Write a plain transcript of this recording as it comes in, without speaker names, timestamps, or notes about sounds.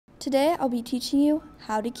Today I'll be teaching you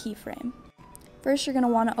how to keyframe. First, you're going to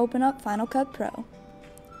want to open up Final Cut Pro.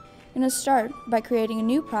 You're going to start by creating a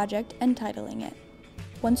new project and titling it.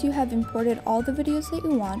 Once you have imported all the videos that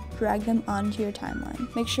you want, drag them onto your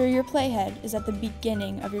timeline. Make sure your playhead is at the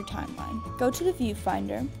beginning of your timeline. Go to the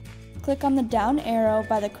viewfinder, click on the down arrow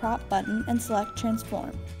by the crop button and select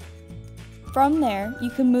transform. From there, you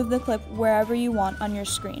can move the clip wherever you want on your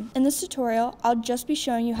screen. In this tutorial, I'll just be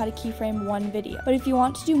showing you how to keyframe one video, but if you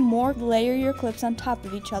want to do more, layer your clips on top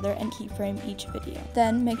of each other and keyframe each video.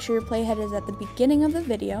 Then make sure your playhead is at the beginning of the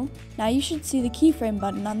video. Now you should see the keyframe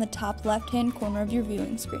button on the top left-hand corner of your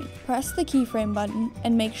viewing screen. Press the keyframe button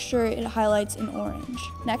and make sure it highlights in orange.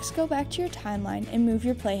 Next, go back to your timeline and move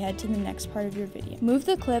your playhead to the next part of your video. Move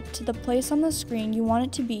the clip to the place on the screen you want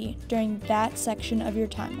it to be during that section of your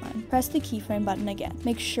timeline. Press the keyframe button again.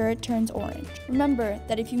 Make sure it turns orange. Remember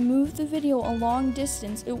that if you move the video a long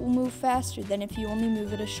distance, it will move faster than if you only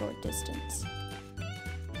move it a short distance.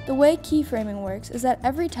 The way keyframing works is that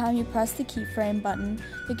every time you press the keyframe button,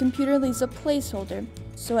 the computer leaves a placeholder,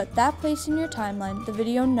 so at that place in your timeline, the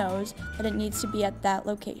video knows that it needs to be at that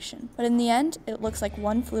location. But in the end, it looks like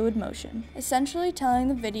one fluid motion, essentially telling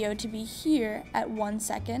the video to be here at 1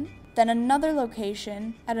 second, then another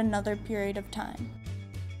location at another period of time.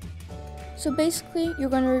 So basically, you're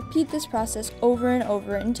going to repeat this process over and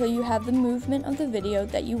over until you have the movement of the video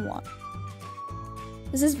that you want.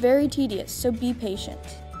 This is very tedious, so be patient.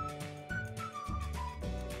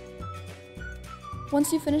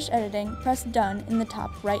 Once you finish editing, press Done in the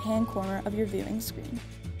top right-hand corner of your viewing screen.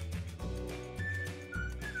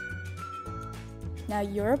 Now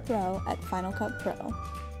you're a pro at Final Cut Pro.